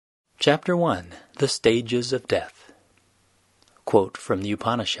Chapter 1. The Stages of Death. Quote from the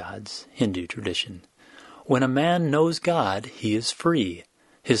Upanishads, Hindu tradition. When a man knows God, he is free.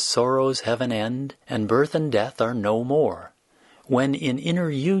 His sorrows have an end, and birth and death are no more. When in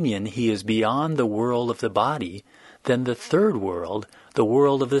inner union he is beyond the world of the body, then the third world, the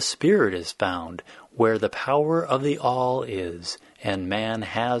world of the spirit, is found, where the power of the all is, and man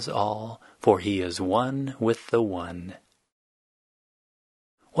has all, for he is one with the One.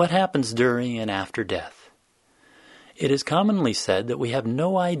 What happens during and after death? It is commonly said that we have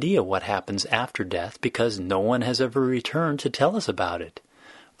no idea what happens after death because no one has ever returned to tell us about it.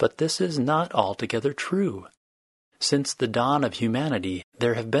 But this is not altogether true. Since the dawn of humanity,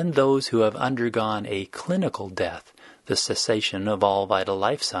 there have been those who have undergone a clinical death, the cessation of all vital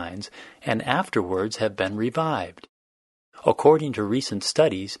life signs, and afterwards have been revived. According to recent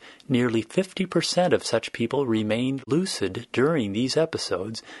studies, nearly 50% of such people remained lucid during these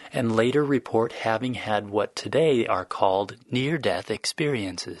episodes and later report having had what today are called near-death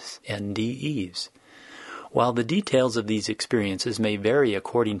experiences, NDEs. While the details of these experiences may vary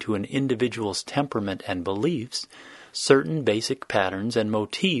according to an individual's temperament and beliefs, certain basic patterns and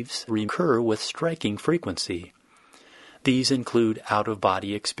motifs recur with striking frequency. These include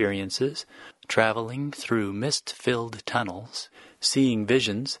out-of-body experiences, traveling through mist-filled tunnels, seeing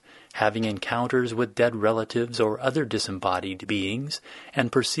visions, having encounters with dead relatives or other disembodied beings,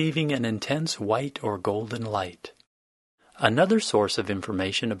 and perceiving an intense white or golden light. Another source of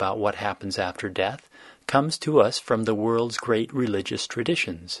information about what happens after death comes to us from the world's great religious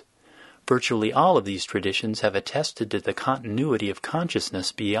traditions. Virtually all of these traditions have attested to the continuity of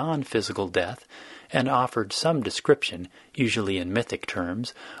consciousness beyond physical death and offered some description, usually in mythic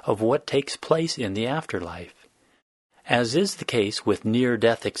terms, of what takes place in the afterlife. As is the case with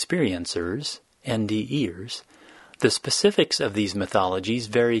near-death experiencers, NDEers, the specifics of these mythologies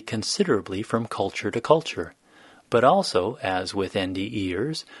vary considerably from culture to culture. But also, as with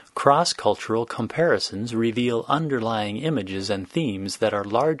NDEers, cross-cultural comparisons reveal underlying images and themes that are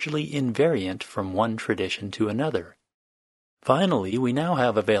largely invariant from one tradition to another. Finally, we now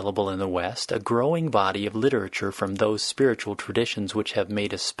have available in the West a growing body of literature from those spiritual traditions which have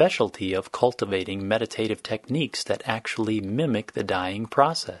made a specialty of cultivating meditative techniques that actually mimic the dying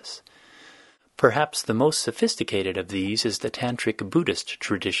process. Perhaps the most sophisticated of these is the Tantric Buddhist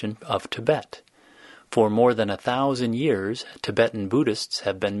tradition of Tibet. For more than 1,000 years, Tibetan Buddhists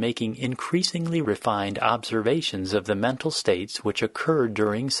have been making increasingly refined observations of the mental states which occur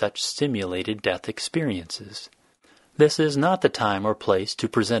during such stimulated death experiences. This is not the time or place to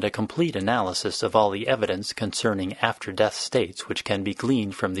present a complete analysis of all the evidence concerning after-death states which can be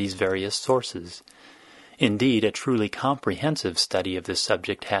gleaned from these various sources. Indeed, a truly comprehensive study of this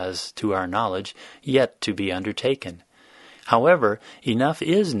subject has, to our knowledge, yet to be undertaken. However, enough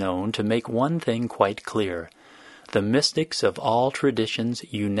is known to make one thing quite clear. The mystics of all traditions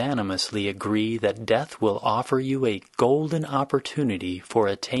unanimously agree that death will offer you a golden opportunity for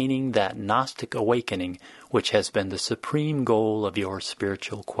attaining that Gnostic awakening which has been the supreme goal of your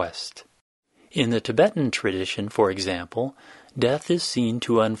spiritual quest. In the Tibetan tradition, for example, death is seen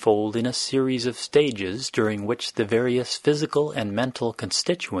to unfold in a series of stages during which the various physical and mental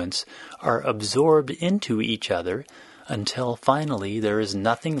constituents are absorbed into each other until finally there is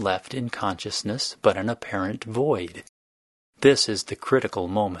nothing left in consciousness but an apparent void. This is the critical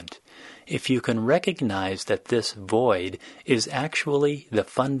moment. If you can recognize that this void is actually the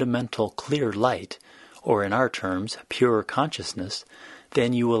fundamental clear light, or in our terms, pure consciousness,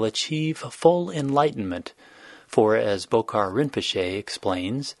 then you will achieve full enlightenment, for as Bokar Rinpoche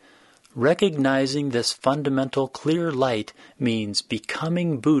explains, recognizing this fundamental clear light means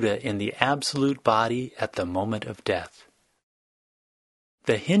becoming Buddha in the absolute body at the moment of death.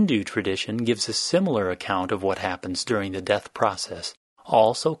 The Hindu tradition gives a similar account of what happens during the death process,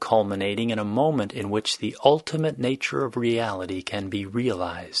 also culminating in a moment in which the ultimate nature of reality can be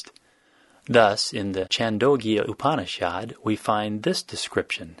realized. Thus, in the Chandogya Upanishad, we find this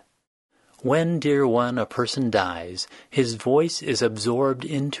description. When, dear one, a person dies, his voice is absorbed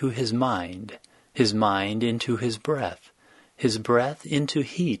into his mind into his breath into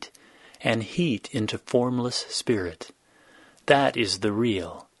heat, and heat into formless spirit. That is the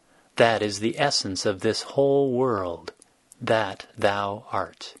real. That is the essence of this whole world. That thou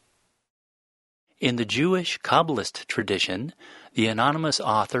art. In the Jewish Kabbalist tradition, the anonymous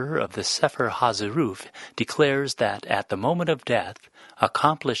author of the Sefer HaZeruf declares that at the moment of death,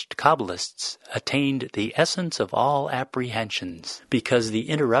 accomplished Kabbalists attained the essence of all apprehensions, because the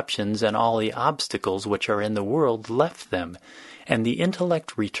interruptions and all the obstacles which are in the world left them, and the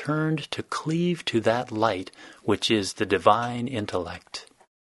intellect returned to cleave to that light which is the divine intellect.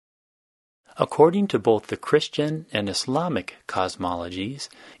 According to both the Christian and Islamic cosmologies,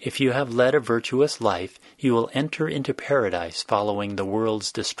 if you have led a virtuous life, you will enter into paradise following the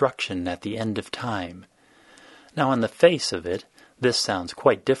world's destruction at the end of time. Now, on the face of it, this sounds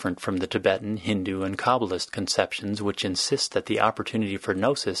quite different from the Tibetan, Hindu, and Kabbalist conceptions which insist that the opportunity for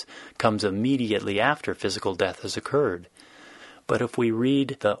gnosis comes immediately after physical death has occurred. But if we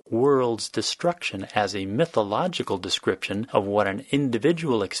read the world's destruction as a mythological description of what an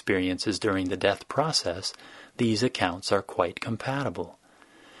individual experiences during the death process, these accounts are quite compatible.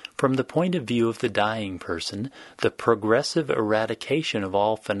 From the point of view of the dying person, the progressive eradication of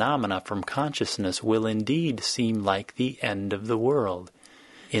all phenomena from consciousness will indeed seem like the end of the world.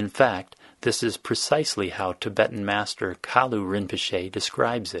 In fact, this is precisely how Tibetan master Kalu Rinpoche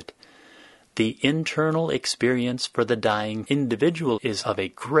describes it. The internal experience for the dying individual is of a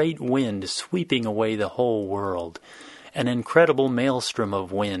great wind sweeping away the whole world, an incredible maelstrom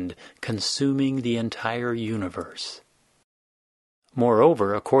of wind consuming the entire universe.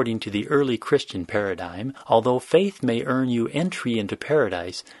 Moreover, according to the early Christian paradigm, although faith may earn you entry into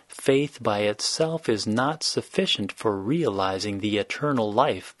paradise, faith by itself is not sufficient for realizing the eternal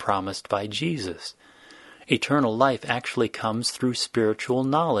life promised by Jesus. Eternal life actually comes through spiritual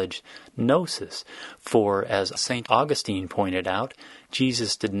knowledge, gnosis, for, as St. Augustine pointed out,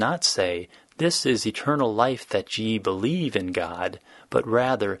 Jesus did not say, "This is eternal life that ye believe in God," but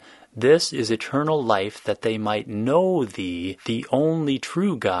rather, "This is eternal life that they might know thee, the only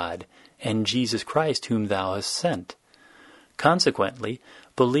true God, and Jesus Christ whom thou hast sent." Consequently,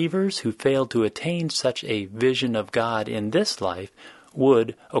 believers who failed to attain such a vision of God in this life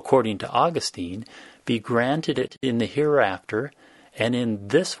would, according to Augustine, be granted it in the hereafter, and in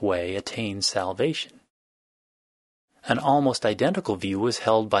this way attain salvation. An almost identical view was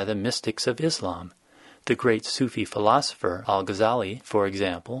held by the mystics of Islam. The great Sufi philosopher Al-Ghazali, for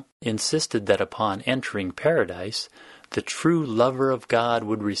example, insisted that upon entering paradise, the true lover of God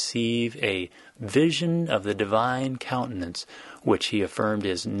would receive a vision of the divine countenance, which he affirmed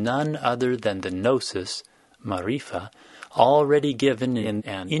is none other than the gnosis, marifa, already given in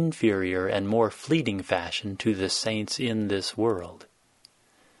an inferior and more fleeting fashion to the saints in this world.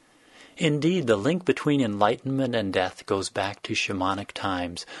 Indeed, the link between enlightenment and death goes back to shamanic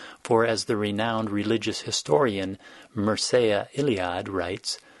times, for as the renowned religious historian Mircea Eliade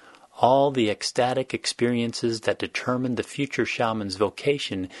writes, all the ecstatic experiences that determine the future shaman's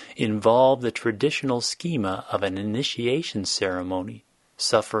vocation involve the traditional schema of an initiation ceremony,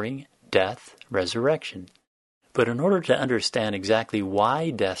 suffering, death, resurrection. But in order to understand exactly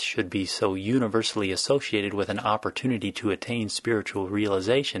why death should be so universally associated with an opportunity to attain spiritual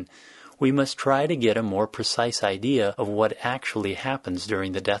realization, we must try to get a more precise idea of what actually happens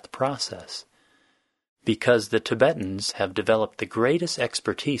during the death process. Because the Tibetans have developed the greatest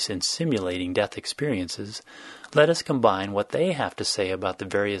expertise in simulating death experiences, let us combine what they have to say about the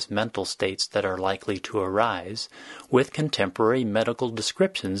various mental states that are likely to arise with contemporary medical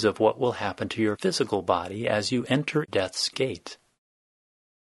descriptions of what will happen to your physical body as you enter death's gate.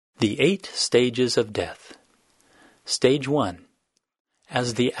 The 8 stages of death. Stage 1.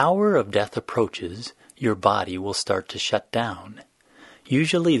 As the hour of death approaches, your body will start to shut down.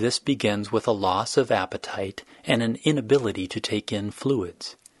 Usually this begins with a loss of appetite and an inability to take in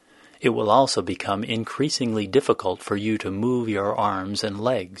fluids. It will also become increasingly difficult for you to move your arms and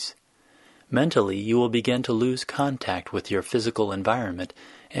legs. Mentally, you will begin to lose contact with your physical environment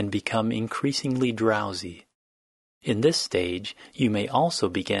and become increasingly drowsy. In this stage, you may also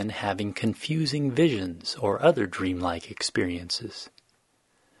begin having confusing visions or other dreamlike experiences.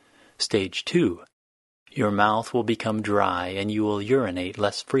 Stage 2. Your mouth will become dry and you will urinate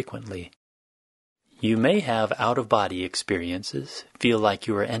less frequently. You may have out-of-body experiences, feel like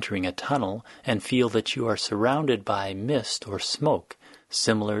you are entering a tunnel, and feel that you are surrounded by mist or smoke,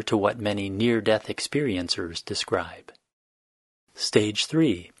 similar to what many near-death experiencers describe. Stage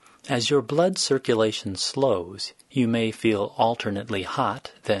 3. As your blood circulation slows, you may feel alternately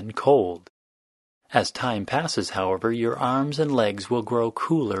hot, then cold. As time passes, however, your arms and legs will grow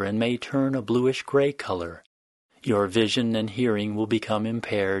cooler and may turn a bluish-gray color. Your vision and hearing will become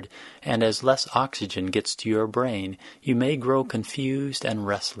impaired, and as less oxygen gets to your brain, you may grow confused and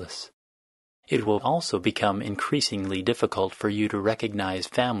restless. It will also become increasingly difficult for you to recognize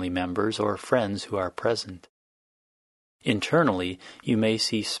family members or friends who are present. Internally, you may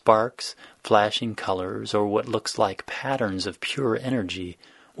see sparks, flashing colors, or what looks like patterns of pure energy,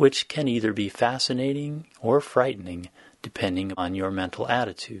 which can either be fascinating or frightening, depending on your mental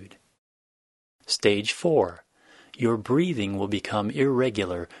attitude. Stage 4. Your breathing will become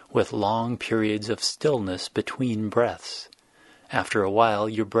irregular with long periods of stillness between breaths. After a while,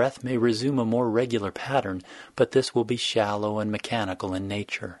 your breath may resume a more regular pattern, but this will be shallow and mechanical in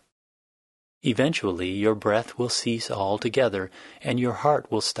nature. Eventually, your breath will cease altogether, and your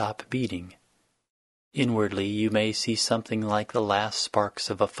heart will stop beating. Inwardly, you may see something like the last sparks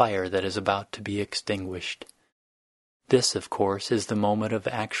of a fire that is about to be extinguished. This, of course, is the moment of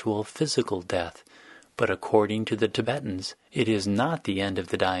actual physical death, but according to the Tibetans, it is not the end of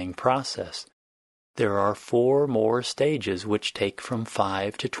the dying process. There are 4 more stages which take from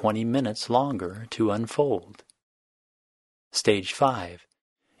 5 to 20 minutes longer to unfold. Stage 5.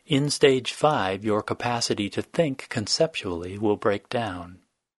 In Stage 5, your capacity to think conceptually will break down.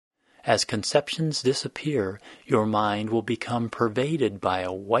 As conceptions disappear, your mind will become pervaded by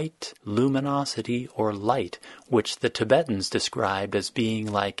a white luminosity or light, which the Tibetans described as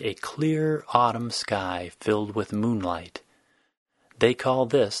being like a clear autumn sky filled with moonlight. They call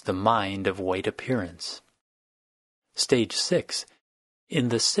this the mind of white appearance. Stage 6. In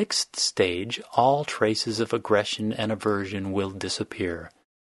the 6th stage, all traces of aggression and aversion will disappear.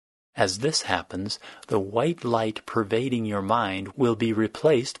 As this happens, the white light pervading your mind will be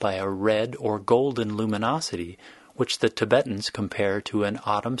replaced by a red or golden luminosity, which the Tibetans compare to an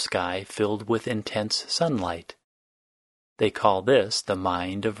autumn sky filled with intense sunlight. They call this the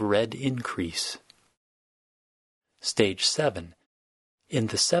mind of red increase. Stage 7. In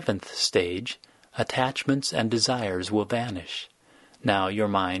the 7th stage, attachments and desires will vanish. Now your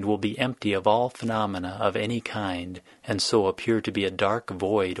mind will be empty of all phenomena of any kind, and so appear to be a dark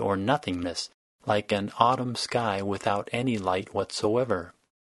void or nothingness, like an autumn sky without any light whatsoever.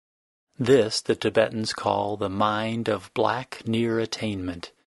 This the Tibetans call the mind of black near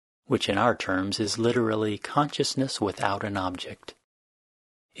attainment, which in our terms is literally consciousness without an object.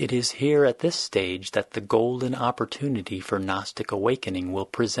 It is here at this stage that the golden opportunity for Gnostic awakening will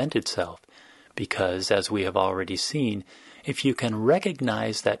present itself, because, as we have already seen, if you can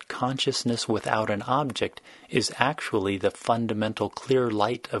recognize that consciousness without an object is actually the fundamental clear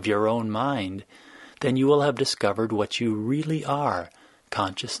light of your own mind, then you will have discovered what you really are,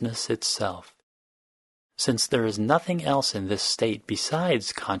 consciousness itself. Since there is nothing else in this state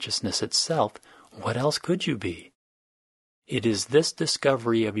besides consciousness itself, what else could you be? It is this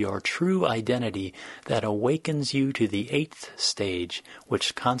discovery of your true identity that awakens you to the 8th stage,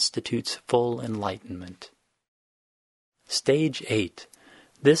 which constitutes full enlightenment. Stage 8.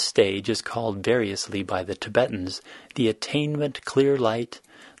 This stage is called variously by the Tibetans the attainment clear light,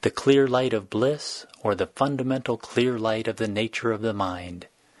 the clear light of bliss, or the fundamental clear light of the nature of the mind.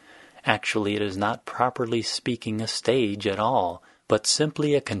 Actually, it is not properly speaking a stage at all, but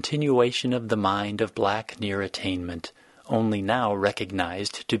simply a continuation of the mind of black near attainment, only now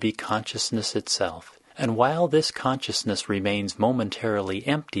recognized to be consciousness itself. And while this consciousness remains momentarily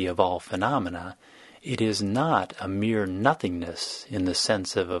empty of all phenomena, it is not a mere nothingness in the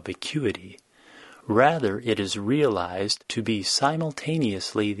sense of a vacuity. Rather, it is realized to be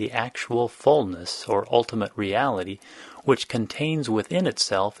simultaneously the actual fullness or ultimate reality which contains within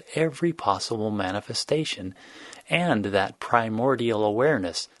itself every possible manifestation, and that primordial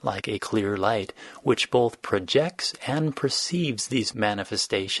awareness, like a clear light, which both projects and perceives these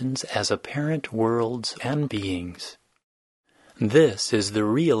manifestations as apparent worlds and beings. This is the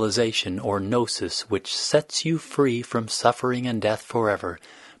realization or gnosis which sets you free from suffering and death forever,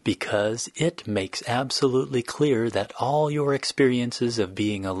 because it makes absolutely clear that all your experiences of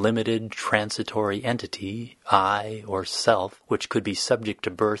being a limited, transitory entity, I or self, which could be subject to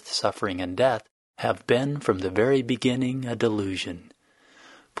birth, suffering, and death, have been from the very beginning a delusion.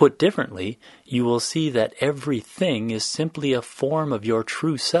 Put differently, you will see that everything is simply a form of your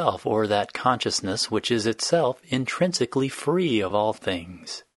true self, or that consciousness which is itself intrinsically free of all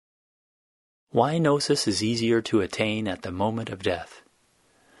things. Why gnosis is easier to attain at the moment of death?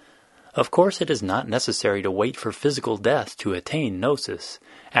 Of course, it is not necessary to wait for physical death to attain gnosis.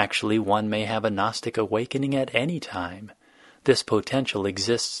 Actually, one may have a Gnostic awakening at any time. This potential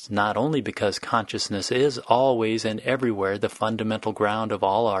exists not only because consciousness is always and everywhere the fundamental ground of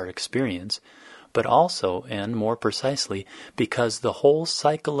all our experience, but also, and more precisely, because the whole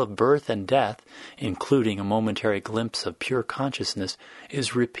cycle of birth and death, including a momentary glimpse of pure consciousness,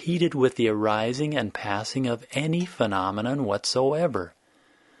 is repeated with the arising and passing of any phenomenon whatsoever.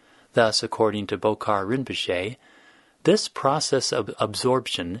 Thus, according to Bokar Rinpoche, this process of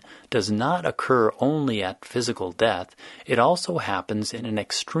absorption does not occur only at physical death, it also happens in an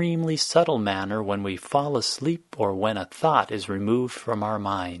extremely subtle manner when we fall asleep or when a thought is removed from our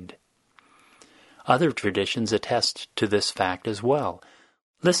mind. Other traditions attest to this fact as well.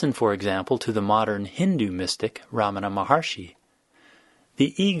 Listen, for example, to the modern Hindu mystic Ramana Maharshi.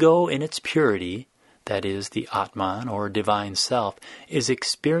 The ego in its purity, that is, the Atman or divine self, is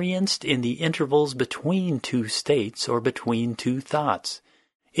experienced in the intervals between two states or between two thoughts.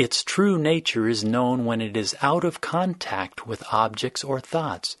 Its true nature is known when it is out of contact with objects or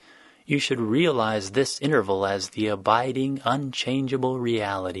thoughts. You should realize this interval as the abiding, unchangeable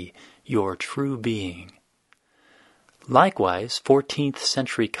reality, your true being. Likewise, 14th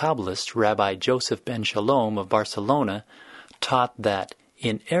century Kabbalist Rabbi Joseph ben Shalom of Barcelona taught that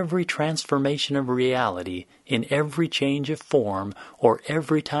in every transformation of reality, in every change of form, or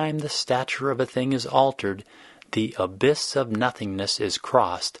every time the stature of a thing is altered, the abyss of nothingness is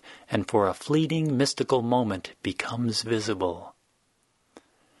crossed, and for a fleeting mystical moment becomes visible.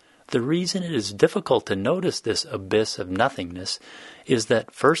 The reason it is difficult to notice this abyss of nothingness is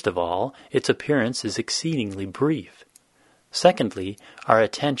that, first of all, its appearance is exceedingly brief. Secondly, our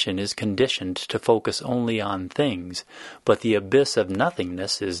attention is conditioned to focus only on things, but the abyss of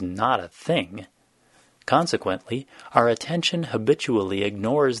nothingness is not a thing. Consequently, our attention habitually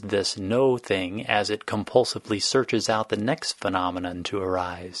ignores this no thing as it compulsively searches out the next phenomenon to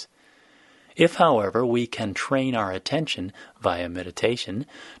arise. If, however, we can train our attention, via meditation,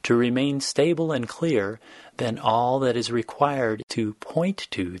 to remain stable and clear, then all that is required to point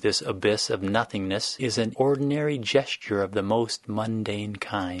to this abyss of nothingness is an ordinary gesture of the most mundane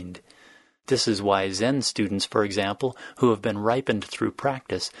kind. This is why Zen students, for example, who have been ripened through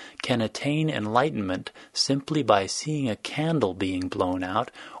practice, can attain enlightenment simply by seeing a candle being blown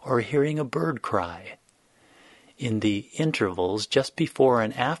out or hearing a bird cry. In the intervals just before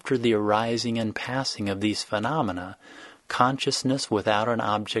and after the arising and passing of these phenomena, consciousness without an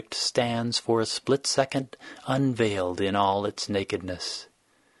object stands for a split second unveiled in all its nakedness.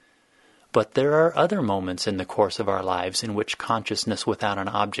 But there are other moments in the course of our lives in which consciousness without an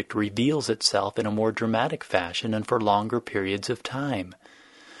object reveals itself in a more dramatic fashion and for longer periods of time.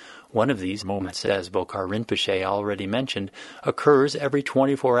 One of these moments, as Bokar Rinpoche already mentioned, occurs every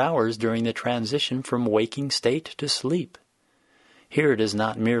 24 hours during the transition from waking state to sleep. Here it is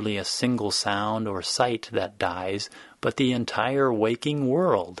not merely a single sound or sight that dies, but the entire waking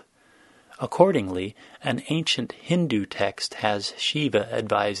world. Accordingly, an ancient Hindu text has Shiva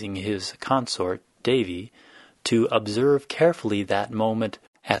advising his consort, Devi, to observe carefully that moment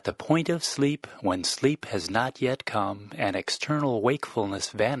at the point of sleep, when sleep has not yet come and external wakefulness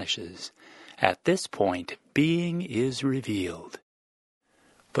vanishes. At this point, being is revealed.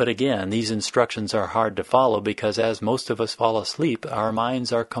 But again, these instructions are hard to follow because as most of us fall asleep, our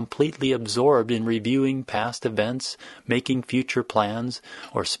minds are completely absorbed in reviewing past events, making future plans,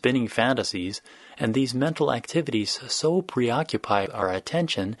 or spinning fantasies, and these mental activities so preoccupy our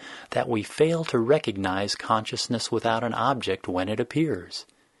attention that we fail to recognize consciousness without an object when it appears.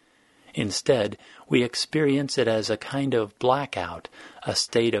 Instead, we experience it as a kind of blackout, a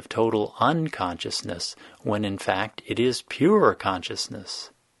state of total unconsciousness, when in fact it is pure consciousness.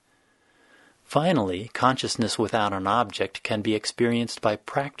 Finally, consciousness without an object can be experienced by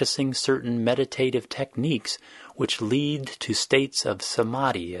practicing certain meditative techniques which lead to states of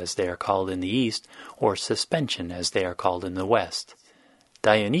samadhi, as they are called in the East, or suspension, as they are called in the West.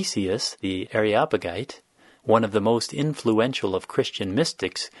 Dionysius, the Areopagite, one of the most influential of Christian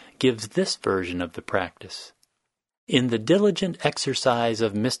mystics, gives this version of the practice. In the diligent exercise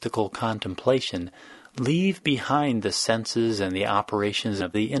of mystical contemplation, leave behind the senses and the operations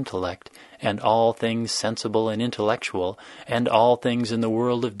of the intellect, and all things sensible and intellectual, and all things in the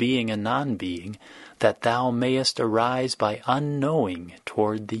world of being and non-being, that thou mayest arise by unknowing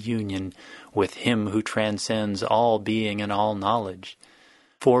toward the union with Him who transcends all being and all knowledge.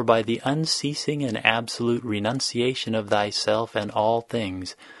 For by the unceasing and absolute renunciation of thyself and all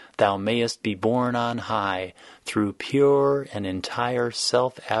things, thou mayest be borne on high through pure and entire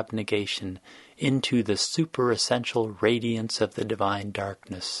self-abnegation into the super-essential radiance of the divine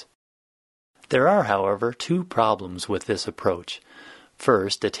darkness. There are, however, two problems with this approach.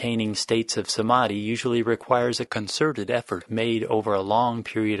 First, attaining states of samadhi usually requires a concerted effort made over a long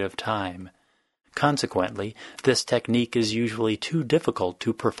period of time. Consequently, this technique is usually too difficult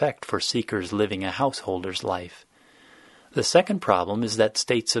to perfect for seekers living a householder's life. The second problem is that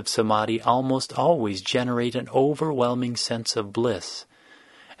states of samadhi almost always generate an overwhelming sense of bliss.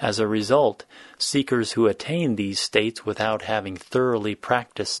 As a result, seekers who attain these states without having thoroughly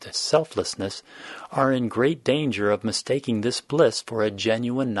practiced selflessness are in great danger of mistaking this bliss for a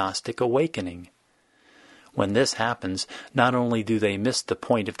genuine Gnostic awakening. When this happens, not only do they miss the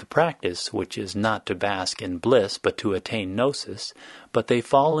point of the practice, which is not to bask in bliss but to attain gnosis, but they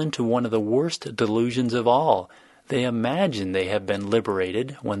fall into one of the worst delusions of all. They imagine they have been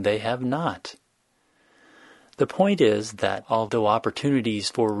liberated when they have not. The point is that although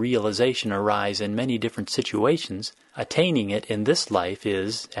opportunities for realization arise in many different situations, attaining it in this life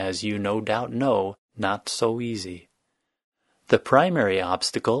is, as you no doubt know, not so easy. The primary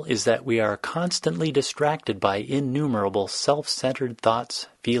obstacle is that we are constantly distracted by innumerable self-centered thoughts,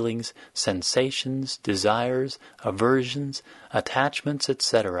 feelings, sensations, desires, aversions, attachments,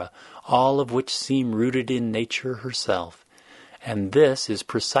 etc., all of which seem rooted in nature herself. And this is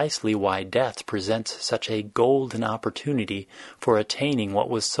precisely why death presents such a golden opportunity for attaining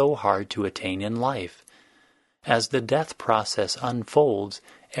what was so hard to attain in life. As the death process unfolds,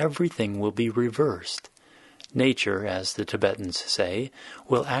 everything will be reversed. Nature, as the Tibetans say,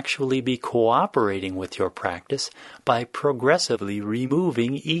 will actually be cooperating with your practice by progressively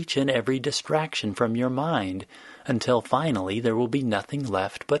removing each and every distraction from your mind, until finally there will be nothing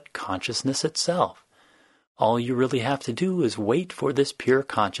left but consciousness itself. All you really have to do is wait for this pure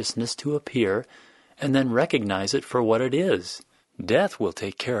consciousness to appear, and then recognize it for what it is. Death will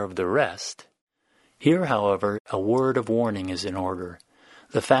take care of the rest. Here, however, a word of warning is in order.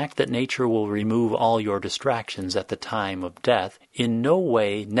 The fact that nature will remove all your distractions at the time of death in no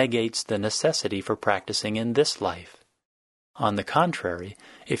way negates the necessity for practicing in this life. On the contrary,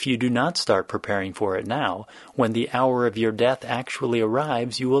 if you do not start preparing for it now, when the hour of your death actually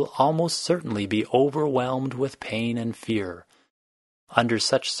arrives, you will almost certainly be overwhelmed with pain and fear. Under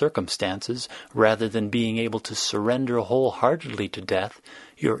such circumstances, rather than being able to surrender wholeheartedly to death,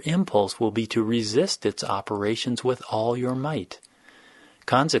 your impulse will be to resist its operations with all your might.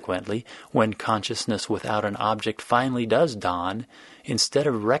 Consequently, when consciousness without an object finally does dawn, instead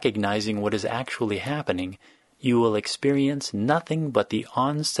of recognizing what is actually happening, you will experience nothing but the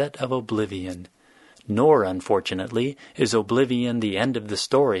onset of oblivion. Nor, unfortunately, is oblivion the end of the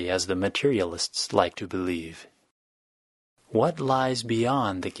story, as the materialists like to believe. What lies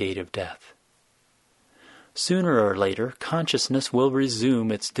beyond the gate of death? Sooner or later, consciousness will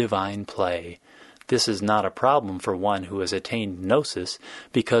resume its divine play. This is not a problem for one who has attained gnosis,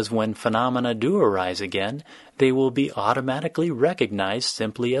 because when phenomena do arise again, they will be automatically recognized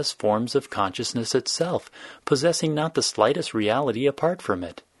simply as forms of consciousness itself, possessing not the slightest reality apart from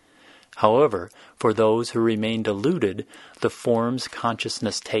it. However, for those who remain deluded, the forms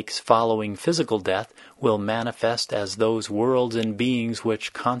consciousness takes following physical death will manifest as those worlds and beings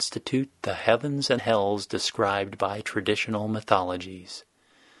which constitute the heavens and hells described by traditional mythologies.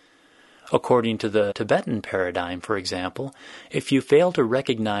 According to the Tibetan paradigm, for example, if you fail to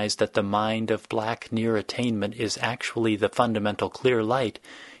recognize that the mind of black near attainment is actually the fundamental clear light,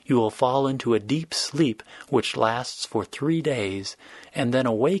 you will fall into a deep sleep which lasts for 3 days, and then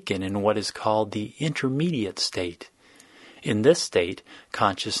awaken in what is called the intermediate state. In this state,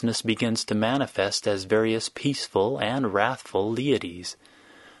 consciousness begins to manifest as various peaceful and wrathful deities.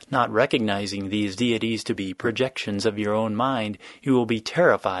 Not recognizing these deities to be projections of your own mind, you will be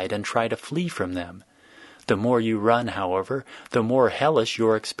terrified and try to flee from them. The more you run, however, the more hellish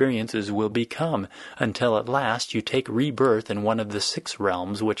your experiences will become, until at last you take rebirth in one of the 6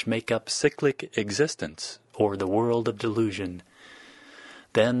 realms which make up cyclic existence, or the world of delusion.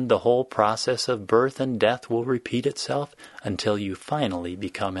 Then the whole process of birth and death will repeat itself until you finally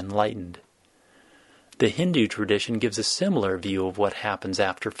become enlightened. The Hindu tradition gives a similar view of what happens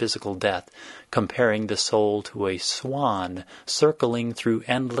after physical death, comparing the soul to a swan circling through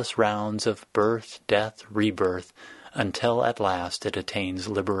endless rounds of birth, death, rebirth, until at last it attains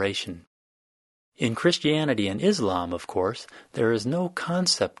liberation. In Christianity and Islam, of course, there is no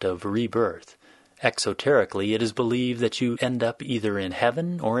concept of rebirth. Exoterically, it is believed that you end up either in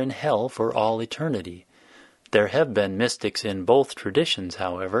heaven or in hell for all eternity. There have been mystics in both traditions,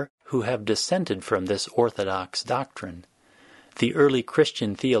 however, who have dissented from this orthodox doctrine. The early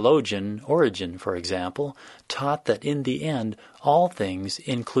Christian theologian Origen, for example, taught that in the end all things,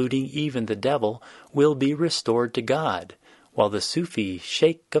 including even the devil, will be restored to God, while the Sufi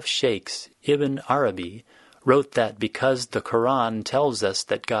Sheikh of Sheikhs, Ibn Arabi, wrote that because the Quran tells us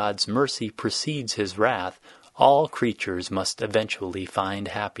that God's mercy precedes his wrath, all creatures must eventually find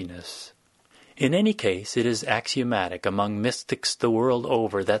happiness. In any case, it is axiomatic among mystics the world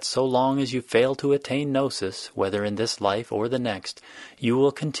over that so long as you fail to attain gnosis, whether in this life or the next, you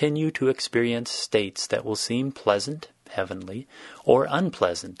will continue to experience states that will seem pleasant, heavenly, or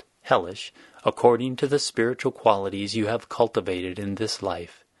unpleasant, hellish, according to the spiritual qualities you have cultivated in this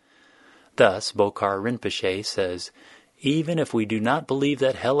life. Thus, Bokhar Rinpoche says, even if we do not believe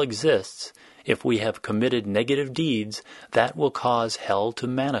that hell exists, if we have committed negative deeds, that will cause hell to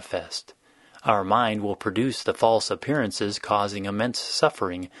manifest. Our mind will produce the false appearances causing immense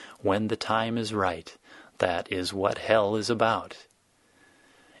suffering when the time is right. That is what hell is about.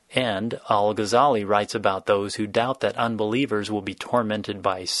 And Al-Ghazali writes about those who doubt that unbelievers will be tormented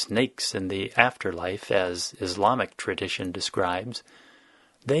by snakes in the afterlife, as Islamic tradition describes.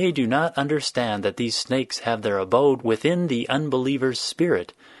 They do not understand that these snakes have their abode within the unbeliever's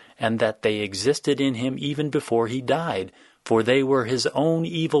spirit, and that they existed in him even before he died, for they were his own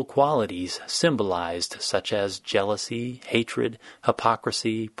evil qualities symbolized, such as jealousy, hatred,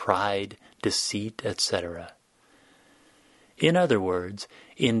 hypocrisy, pride, deceit, etc. In other words,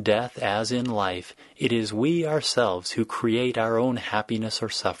 in death as in life, it is we ourselves who create our own happiness or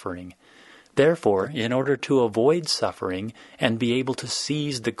suffering. Therefore, in order to avoid suffering and be able to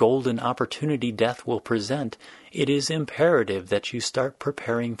seize the golden opportunity death will present, it is imperative that you start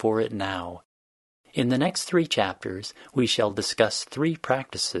preparing for it now. In the next 3 chapters, we shall discuss 3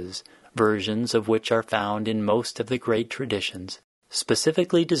 practices, versions of which are found in most of the great traditions,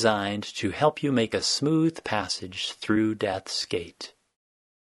 specifically designed to help you make a smooth passage through Death's Gate.